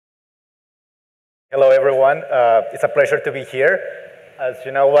Hello, everyone. It's a pleasure to be here. As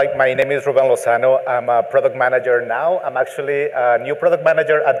you know, my name is Ruben Lozano. I'm a product manager now. I'm actually a new product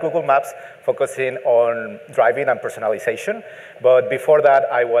manager at Google Maps, focusing on driving and personalization. But before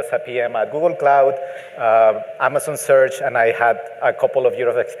that, I was a PM at Google Cloud, Amazon Search, and I had a couple of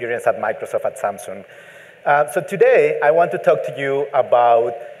years of experience at Microsoft at Samsung. So today, I want to talk to you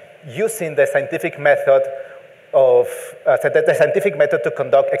about using the scientific method to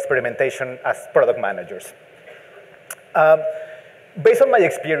conduct experimentation as product managers. Based on my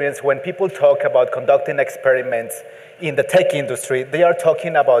experience, when people talk about conducting experiments in the tech industry, they are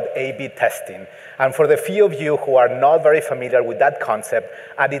talking about A/B testing. And for the few of you who are not very familiar with that concept,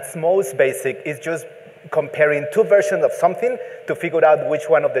 at its most basic, it's just comparing two versions of something to figure out which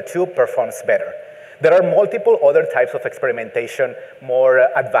one of the two performs better. There are multiple other types of experimentation, more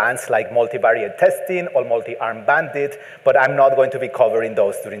advanced like multivariate testing or multi-arm bandit, but I'm not going to be covering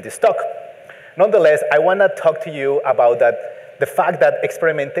those during this talk. Nonetheless, I want to talk to you about the fact that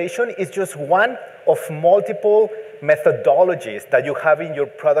experimentation is just one of multiple methodologies that you have in your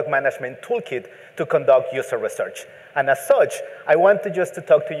product management toolkit to conduct user research. And as such, I want to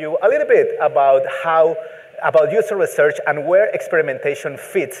talk to you a little bit about user research and where experimentation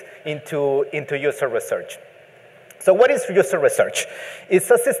fits into user research. So what is user research?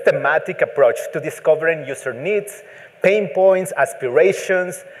 It's a systematic approach to discovering user needs, pain points,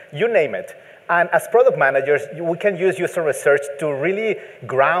 aspirations, you name it. And as product managers, we can use user research to really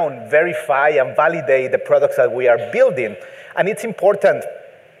ground, verify, and validate the products that we are building. And it's important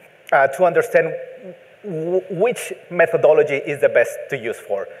to understand which methodology is the best to use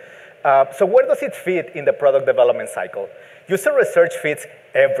for. So where does it fit in the product development cycle? User research fits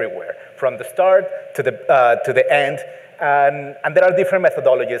everywhere, from the start to the end, and there are different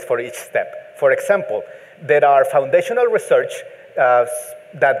methodologies for each step. For example, there are foundational research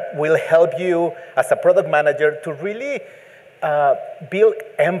that will help you as a product manager to really build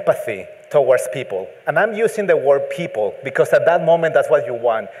empathy towards people. And I'm using the word people because at that moment, that's what you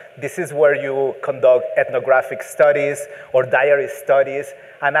want. This is where you conduct ethnographic studies or diary studies.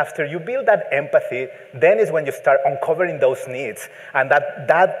 And after you build that empathy, then is when you start uncovering those needs. And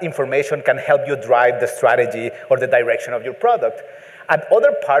that information can help you drive the strategy or the direction of your product. At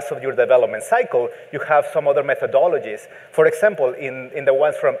other parts of your development cycle, you have some other methodologies. For example, in the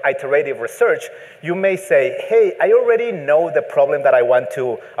ones from iterative research, you may say, hey, I already know the problem that I want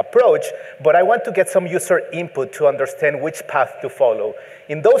to approach, but I want to get some user input to understand which path to follow.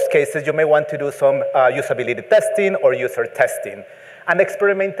 In those cases, you may want to do some usability testing or user testing. And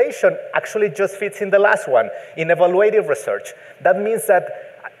experimentation actually just fits in the last one, in evaluative research. That means that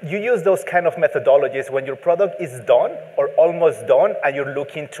you use those kind of methodologies when your product is done or almost done and you're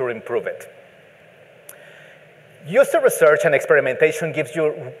looking to improve it. User research and experimentation gives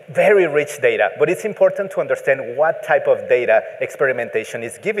you very rich data, but it's important to understand what type of data experimentation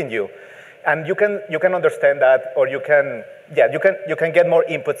is giving you. And you can understand that, or you can get more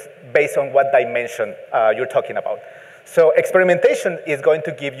inputs based on what dimension you're talking about. So experimentation is going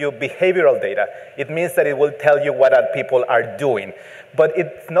to give you behavioral data. It means that it will tell you what people are doing. But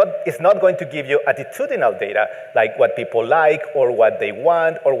it's not going to give you attitudinal data, like what people like, or what they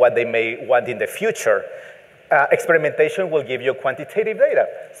want, or what they may want in the future. Experimentation will give you quantitative data.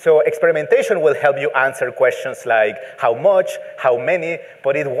 So experimentation will help you answer questions like how much, how many,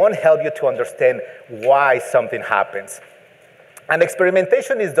 but it won't help you to understand why something happens. And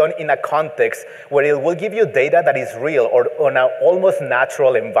experimentation is done in a context where it will give you data that is real or on an almost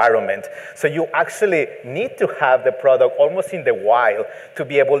natural environment. So you actually need to have the product almost in the wild to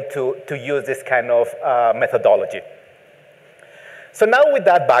be able to use this kind of methodology. So now with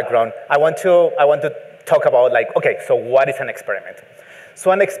that background, I want to talk about okay, so what is an experiment?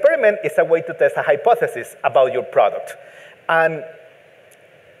 So an experiment is a way to test a hypothesis about your product. And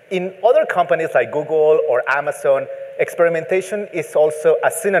in other companies like Google or Amazon, experimentation is also a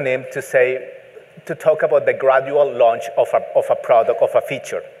synonym to talk about the gradual launch of a product, of a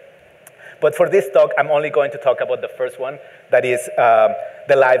feature. But for this talk, I'm only going to talk about the first one, that is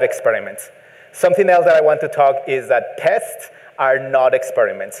the live experiments. Something else that I want to talk is that tests are not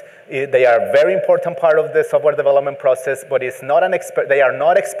experiments. They are a very important part of the software development process, but they are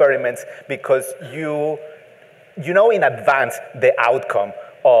not experiments because you know in advance the outcome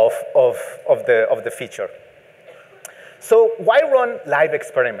of the feature. So why run live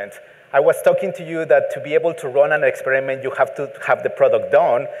experiments? I was talking to you that to be able to run an experiment, you have to have the product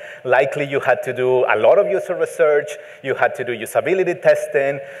done. Likely you had to do a lot of user research, you had to do usability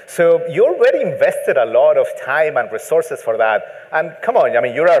testing. So you already invested a lot of time and resources for that. And come on, I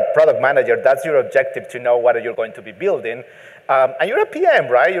mean, you're a product manager, that's your objective to know what you're going to be building. And you're a PM,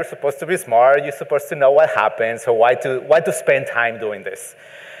 right? You're supposed to be smart. You're supposed to know what happens. So why to spend time doing this?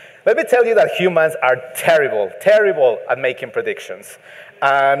 Let me tell you that humans are terrible, terrible at making predictions.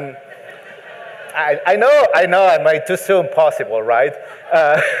 And I know I might too soon possible, right?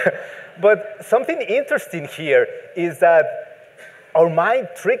 But something interesting here is that our mind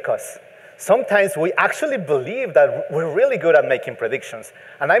tricks us. Sometimes we actually believe that we're really good at making predictions.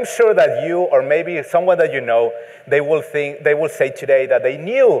 And I'm sure that you, or maybe someone that you know, they will say today that they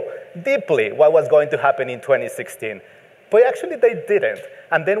knew deeply what was going to happen in 2016. But actually they didn't.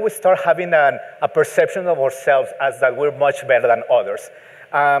 And then we start having a perception of ourselves as that we're much better than others.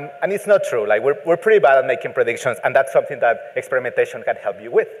 And it's not true. Like we're pretty bad at making predictions, and that's something that experimentation can help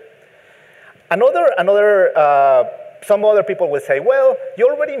you with. Some other people will say, well, you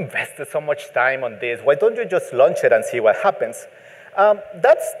already invested so much time on this. Why don't you just launch it and see what happens?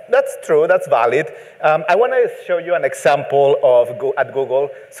 That's true. That's valid. I want to show you an example at Google.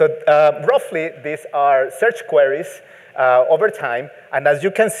 So roughly, these are search queries over time. And as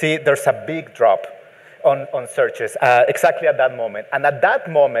you can see, there's a big drop on searches exactly at that moment. And at that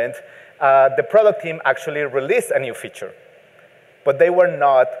moment, the product team actually released a new feature. But they were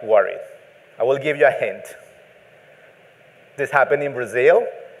not worried. I will give you a hint. This happened in Brazil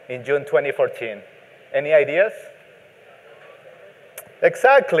in June 2014. Any ideas?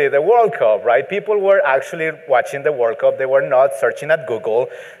 Exactly, the World Cup, right? People were actually watching the World Cup. They were not searching at Google.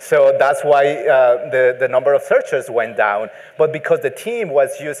 So that's why the number of searches went down. But because the team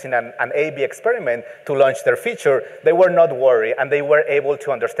was using an A/B experiment to launch their feature, they were not worried. And they were able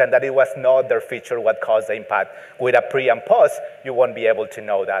to understand that it was not their feature what caused the impact. With a pre and post, you won't be able to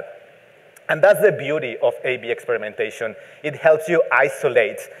know that. And that's the beauty of A/B experimentation. It helps you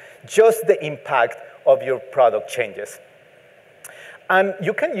isolate just the impact of your product changes. And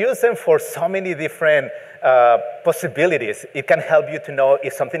you can use them for so many different possibilities. It can help you to know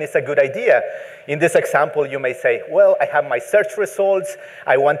if something is a good idea. In this example, you may say, well, I have my search results.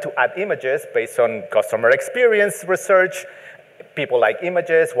 I want to add images based on customer experience research. People like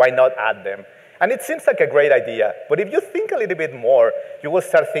images. Why not add them? And it seems like a great idea. But if you think a little bit more, you will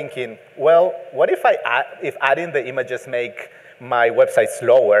start thinking, well, what if adding the images make my website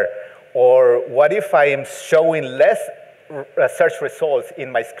slower? Or what if I am showing less search results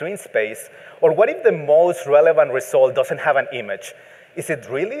in my screen space? Or what if the most relevant result doesn't have an image? Is it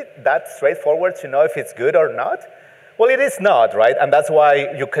really that straightforward to know if it's good or not? Well, it is not, right? And that's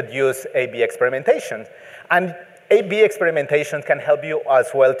why you could use A/B experimentation. And A/B experimentation can help you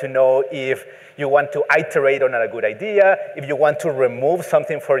as well to know if you want to iterate on a good idea, if you want to remove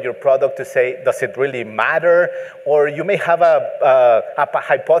something for your product to say, does it really matter? Or you may have a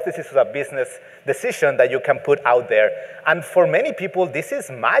hypothesis of a business decision that you can put out there. And for many people, this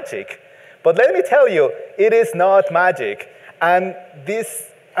is magic. But let me tell you, it is not magic. And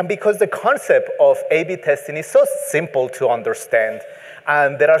because the concept of A/B testing is so simple to understand,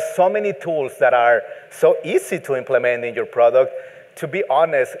 and there are so many tools that are so easy to implement in your product, to be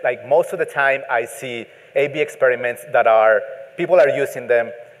honest, like most of the time I see A/B experiments that people are using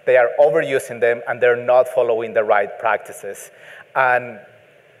them, they are overusing them, and they're not following the right practices. And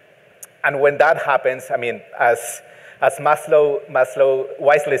when that happens, I mean, as Maslow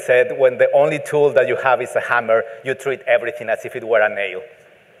wisely said, when the only tool that you have is a hammer, you treat everything as if it were a nail.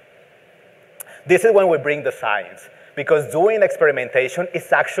 This is when we bring the science. Because doing experimentation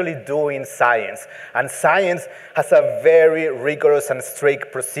is actually doing science. And science has a very rigorous and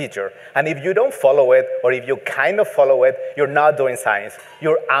strict procedure. And if you don't follow it, or if you kind of follow it, you're not doing science.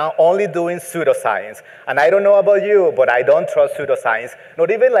 You're only doing pseudoscience. And I don't know about you, but I don't trust pseudoscience,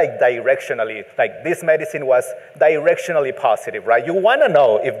 not even like directionally. Like this medicine was directionally positive, right? You want to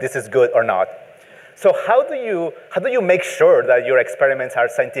know if this is good or not. So how do you make sure that your experiments are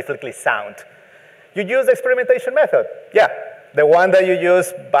scientifically sound? You use the experimentation method. Yeah, the one that you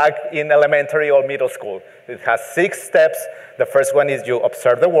use back in elementary or middle school. It has 6 steps. The first one is you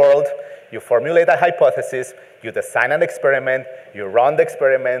observe the world, you formulate a hypothesis, you design an experiment, you run the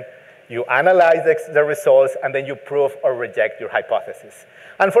experiment, you analyze the results, and then you prove or reject your hypothesis.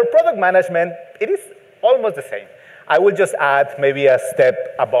 And for product management, it is almost the same. I would just add maybe a step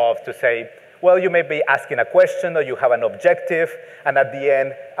above to say, well, you may be asking a question, or you have an objective, and at the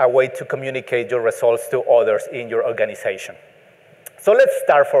end, a way to communicate your results to others in your organization. So let's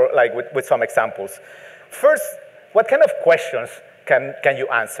start with some examples. First, what kind of questions can you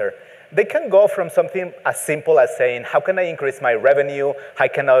answer? They can go from something as simple as saying, how can I increase my revenue? How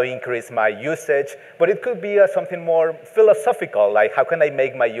can I increase my usage? But it could be something more philosophical, like how can I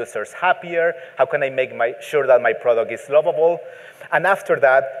make my users happier? How can I make sure that my product is lovable? And after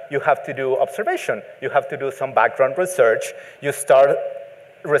that, you have to do observation. You have to do some background research. You start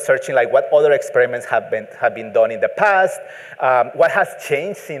researching like what other experiments have been done in the past, what has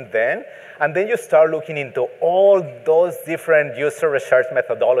changed since then, and then you start looking into all those different user research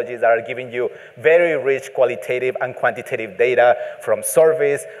methodologies that are giving you very rich qualitative and quantitative data from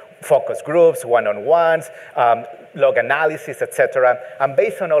surveys, focus groups, one-on-ones, log analysis, etc. And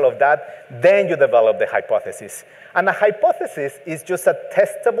based on all of that, then you develop the hypothesis. And a hypothesis is just a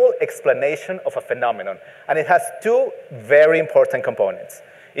testable explanation of a phenomenon. And it has two very important components.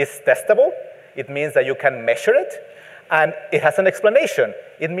 It's testable. It means that you can measure it. And it has an explanation.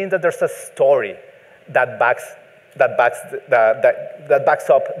 It means that there's a story that backs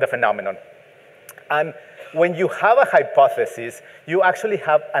up the phenomenon. And when you have a hypothesis, you actually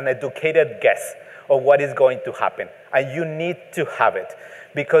have an educated guess of what is going to happen. And you need to have it.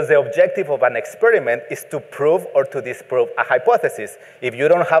 Because the objective of an experiment is to prove or to disprove a hypothesis. If you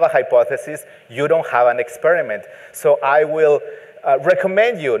don't have a hypothesis, you don't have an experiment. So I will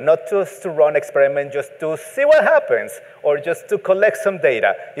recommend you not just to run experiments just to see what happens or just to collect some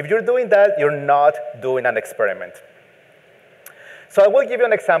data. If you're doing that, you're not doing an experiment. So I will give you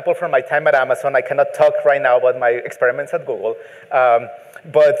an example from my time at Amazon. I cannot talk right now about my experiments at Google.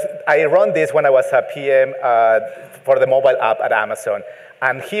 But I run this when I was a PM for the mobile app at Amazon.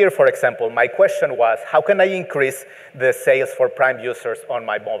 And here, for example, my question was, how can I increase the sales for Prime users on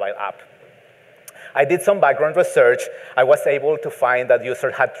my mobile app? I did some background research. I was able to find that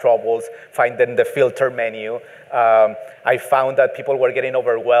users had troubles finding the filter menu. I found that people were getting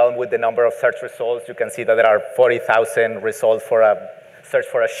overwhelmed with the number of search results. You can see that there are 40,000 results for a search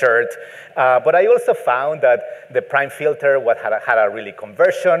for a shirt. But I also found that the Prime filter had a really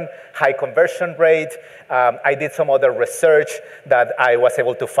high conversion rate. I did some other research that I was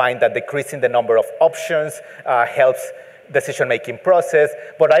able to find that decreasing the number of options helps decision-making process.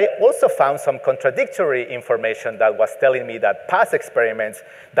 But I also found some contradictory information that was telling me that past experiments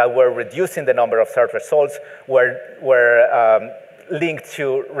that were reducing the number of search results were linked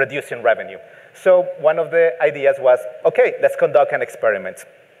to reducing revenue. So one of the ideas was, OK, let's conduct an experiment.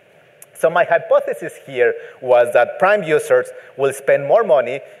 So my hypothesis here was that Prime users will spend more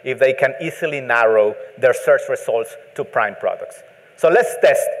money if they can easily narrow their search results to Prime products. So let's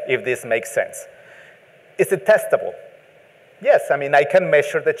test if this makes sense. Is it testable? Yes, I mean, I can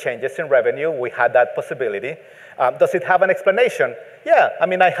measure the changes in revenue. We had that possibility. Does it have an explanation? Yeah, I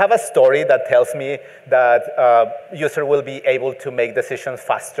mean, I have a story that tells me that user will be able to make decisions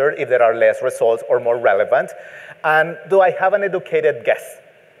faster if there are less results or more relevant. And do I have an educated guess?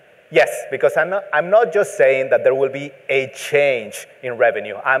 Yes, because I'm not just saying that there will be a change in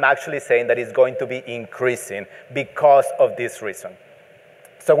revenue. I'm actually saying that it's going to be increasing because of this reason.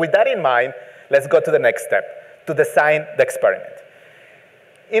 So with that in mind, let's go to the next step, to design the experiment.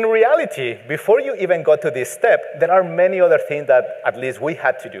 In reality, before you even got to this step, there are many other things that at least we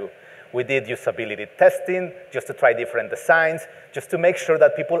had to do. We did usability testing just to try different designs, just to make sure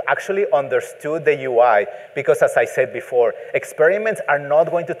that people actually understood the UI. Because as I said before, experiments are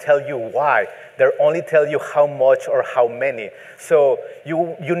not going to tell you why. They'll only tell you how much or how many. So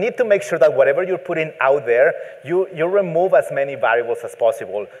you need to make sure that whatever you're putting out there, you remove as many variables as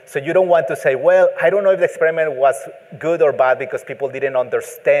possible. So you don't want to say, well, I don't know if the experiment was good or bad because people didn't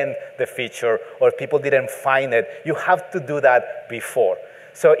understand the feature or people didn't find it. You have to do that before.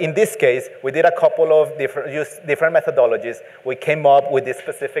 So in this case, we did a couple of different methodologies. We came up with this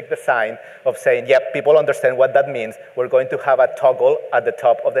specific design of saying, yep, people understand what that means. We're going to have a toggle at the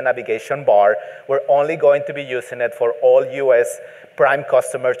top of the navigation bar. We're only going to be using it for all US Prime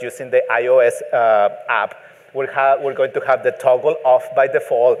customers using the iOS app. We're going to have the toggle off by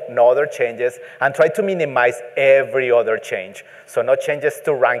default, no other changes, and try to minimize every other change. So no changes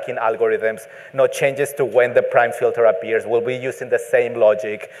to ranking algorithms, no changes to when the Prime filter appears. We'll be using the same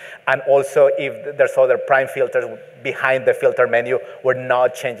logic. And also, if there's other Prime filters behind the filter menu, we're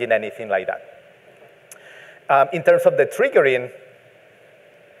not changing anything like that. In terms of the triggering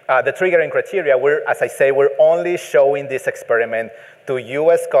criteria, as I say, we're only showing this experiment to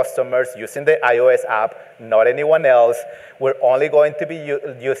US customers using the iOS app, not anyone else. We're only going to be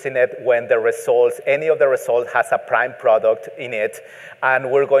using it when the results, any of the results has a Prime product in it, and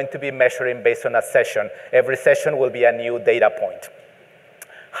we're going to be measuring based on a session. Every session will be a new data point.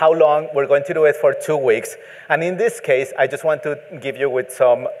 How long? We're going to do it for 2 weeks. And in this case, I just want to give you with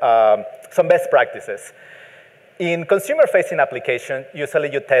some best practices. In consumer-facing application,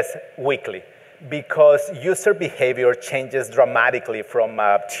 usually you test weekly because user behavior changes dramatically from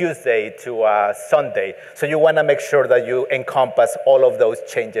Tuesday to Sunday. So you want to make sure that you encompass all of those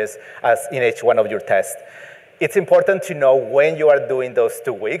changes as in each one of your tests. It's important to know when you are doing those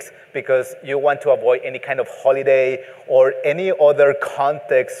 2 weeks because you want to avoid any kind of holiday or any other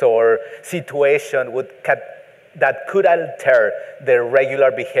context or situation that could alter the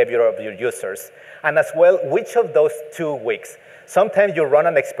regular behavior of your users. And as well, which of those 2 weeks? Sometimes you run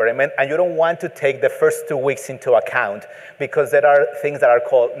an experiment and you don't want to take the first 2 weeks into account because there are things that are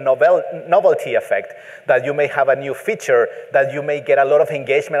called novelty effect, that you may have a new feature that you may get a lot of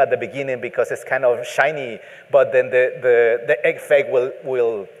engagement at the beginning because it's kind of shiny, but then the effect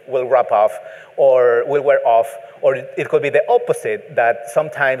will wrap off or will wear off. Or it could be the opposite, that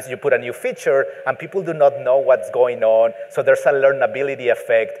sometimes you put a new feature and people do not know what's going on, so there's a learnability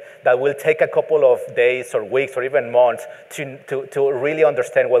effect that will take a couple of days or weeks or even months to really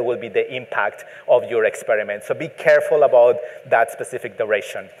understand what will be the impact of your experiment. So be careful about that specific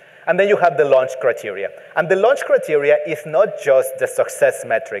duration. And then you have the launch criteria. And the launch criteria is not just the success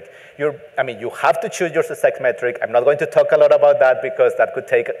metric. You have to choose your success metric. I'm not going to talk a lot about that because that could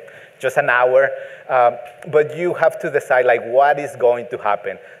take just an hour. But you have to decide what is going to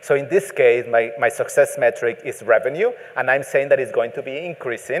happen. So in this case, my success metric is revenue, and I'm saying that it's going to be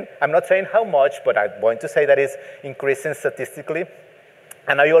increasing. I'm not saying how much, but I'm going to say that it's increasing statistically.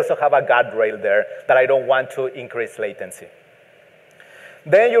 And I also have a guardrail there that I don't want to increase latency.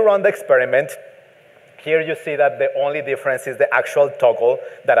 Then you run the experiment. Here you see that the only difference is the actual toggle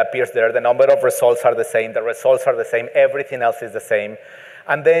that appears there. The number of results are the same. The results are the same. Everything else is the same.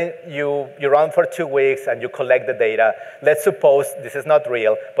 And then you run for 2 weeks and you collect the data. Let's suppose, this is not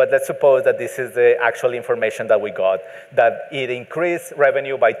real, but let's suppose that this is the actual information that we got, that it increased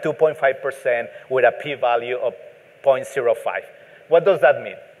revenue by 2.5% with a p-value of 0.05. What does that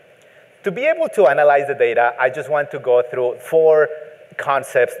mean? To be able to analyze the data, I just want to go through 4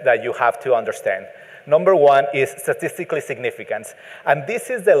 concepts that you have to understand. Number 1 is statistical significance. And this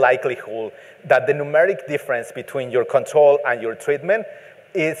is the likelihood that the numeric difference between your control and your treatment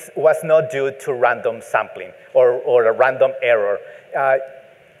was not due to random sampling or a random error.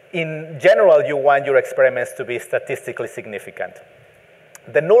 In general, you want your experiments to be statistically significant.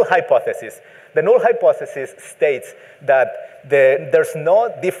 The null hypothesis. The null hypothesis states that there's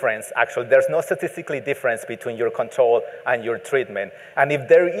no difference, actually, there's no statistically difference between your control and your treatment. And if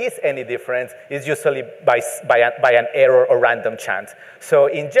there is any difference, it's usually by an error or random chance. So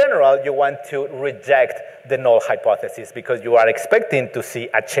in general, you want to reject the null hypothesis because you are expecting to see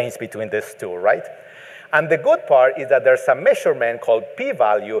a change between these two, right? And the good part is that there's a measurement called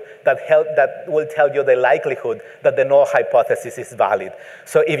p-value that will tell you the likelihood that the null hypothesis is valid.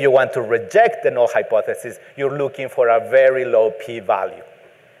 So if you want to reject the null hypothesis, you're looking for a very low p-value.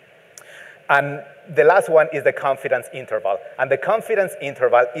 And the last one is the confidence interval. And the confidence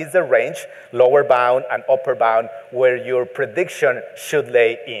interval is the range, lower bound and upper bound, where your prediction should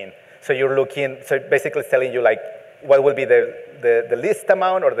lay in. So you're looking, so basically it's telling you what will be the least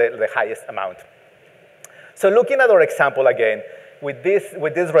amount or the highest amount. So looking at our example again, with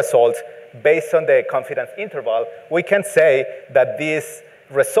this result, based on the confidence interval, we can say that this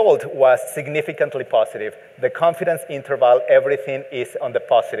result was significantly positive. The confidence interval, everything is on the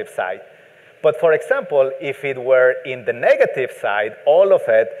positive side. But for example, if it were in the negative side, all of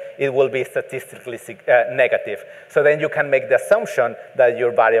it will be statistically negative. So then you can make the assumption that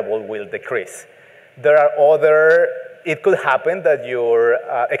your variable will decrease. There are other. It could happen that your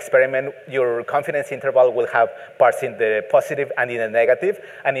experiment, your confidence interval will have parts in the positive and in the negative,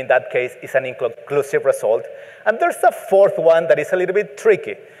 and in that case, it's an inconclusive result. And there's a fourth one that is a little bit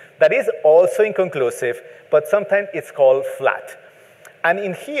tricky, that is also inconclusive, but sometimes it's called flat. And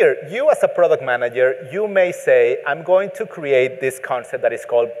in here, you as a product manager, you may say, I'm going to create this concept that is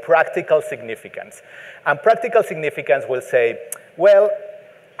called practical significance. And practical significance will say, well,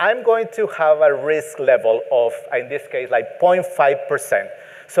 I'm going to have a risk level of, in this case, 0.5%.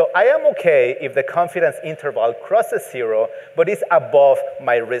 So I am okay if the confidence interval crosses 0, but it's above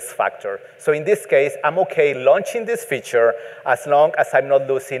my risk factor. So in this case, I'm okay launching this feature as long as I'm not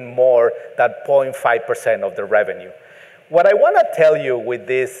losing more than 0.5% of the revenue. What I want to tell you with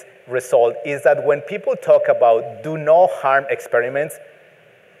this result is that when people talk about do no harm experiments,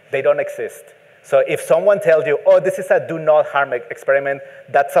 they don't exist. So if someone tells you, oh, this is a do not harm experiment,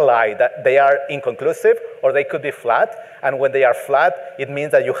 that's a lie. That they are inconclusive, or they could be flat. And when they are flat, it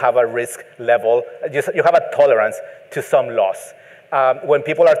means that you have a risk level, you have a tolerance to some loss. When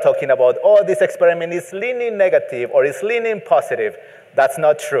people are talking about, oh, this experiment is leaning negative or is leaning positive, that's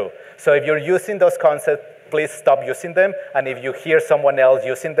not true. So if you're using those concepts, please stop using them. And if you hear someone else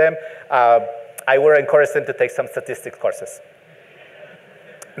using them, I would encourage them to take some statistics courses.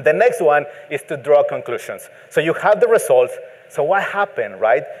 The next one is to draw conclusions. So you have the results. So what happened,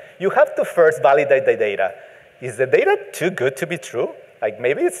 right? You have to first validate the data. Is the data too good to be true? Like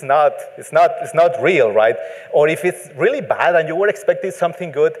maybe it's not real, right? Or if it's really bad and you were expecting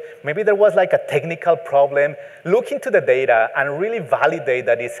something good, maybe there was like a technical problem. Look into the data and really validate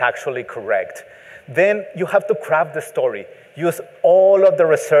that it's actually correct. Then you have to craft the story. Use all of the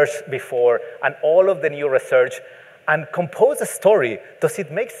research before and all of the new research and compose a story. Does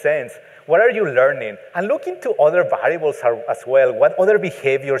it make sense? What are you learning? And look into other variables as well. What other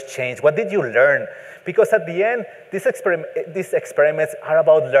behaviors change? What did you learn? Because at the end, these experiments are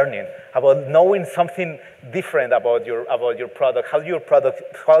about learning, about knowing something different about your product, how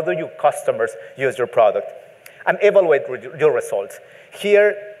do your customers use your product, and evaluate your results.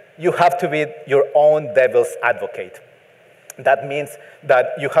 Here, you have to be your own devil's advocate. That means that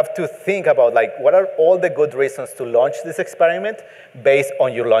you have to think about like, what are all the good reasons to launch this experiment based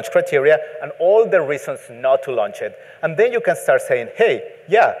on your launch criteria and all the reasons not to launch it. And then you can start saying, hey,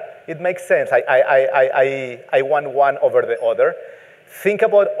 yeah, it makes sense. I want one over the other. Think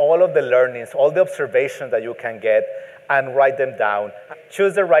about all of the learnings, all the observations that you can get and write them down.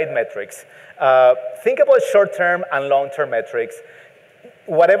 Choose the right metrics. Think about short-term and long-term metrics.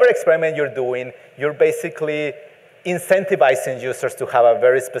 Whatever experiment you're doing, you're basically incentivizing users to have a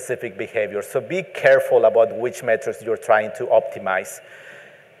very specific behavior. So be careful about which metrics you're trying to optimize.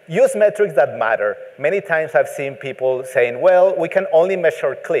 Use metrics that matter. Many times I've seen people saying, well, we can only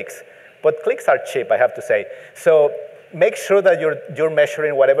measure clicks. But clicks are cheap, I have to say. So make sure that you're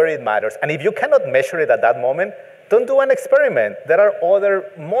measuring whatever it matters. And if you cannot measure it at that moment, don't do an experiment. There are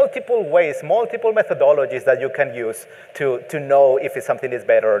other multiple ways, multiple methodologies that you can use to know if something is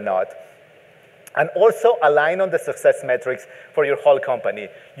better or not. And also align on the success metrics for your whole company.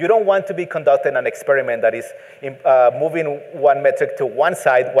 You don't want to be conducting an experiment that is moving one metric to one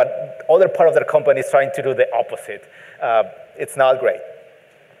side, what other part of the company is trying to do the opposite. It's not great.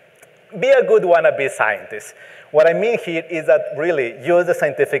 Be a good wannabe scientist. What I mean here is that really use the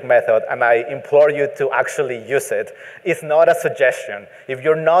scientific method, and I implore you to actually use it. It's not a suggestion. If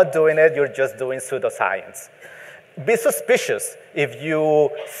you're not doing it, you're just doing pseudoscience. Be suspicious if you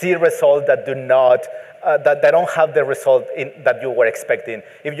see results that that don't have the result that you were expecting.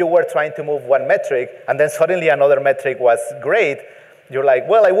 If you were trying to move one metric and then suddenly another metric was great, you're like,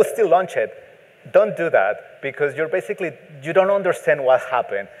 well, I will still launch it. Don't do that because you don't understand what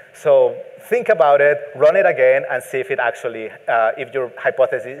happened. So think about it, run it again, and see if if your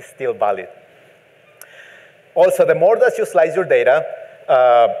hypothesis is still valid. Also, the more that you slice your data,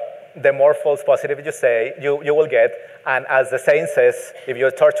 the more false positives you will get. And as the saying says, if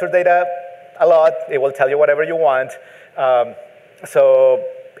you torture data a lot, it will tell you whatever you want.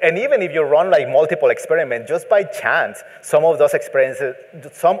 And even if you run like multiple experiments, just by chance, some of those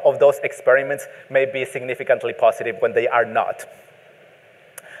experiments may be significantly positive when they are not.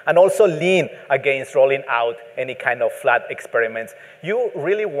 And also lean against rolling out any kind of flat experiments. You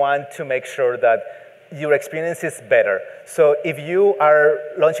really want to make sure that your experience is better. So if you are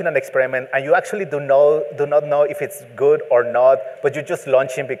launching an experiment and you actually do not know if it's good or not, but you're just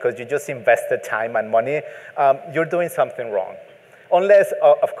launching because you just invested time and money, you're doing something wrong. Unless,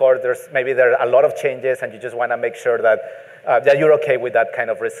 of course, maybe there are a lot of changes and you just want to make sure that you're okay with that kind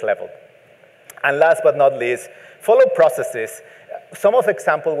of risk level. And last but not least, follow processes. Some of the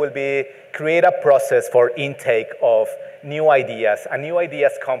example will be create a process for intake of new ideas. And new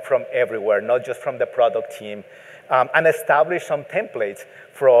ideas come from everywhere, not just from the product team. And establish some templates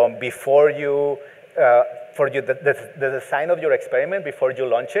from before you, the design of your experiment before you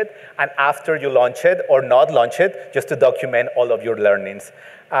launch it, and after you launch it or not launch it, just to document all of your learnings.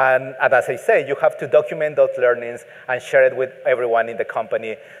 And as I say, you have to document those learnings and share it with everyone in the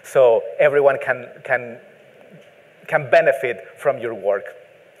company so everyone can benefit from your work.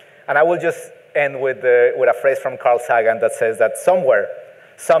 And I will just end with a phrase from Carl Sagan that says that somewhere,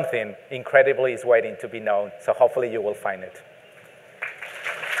 something incredibly is waiting to be known. So hopefully you will find it.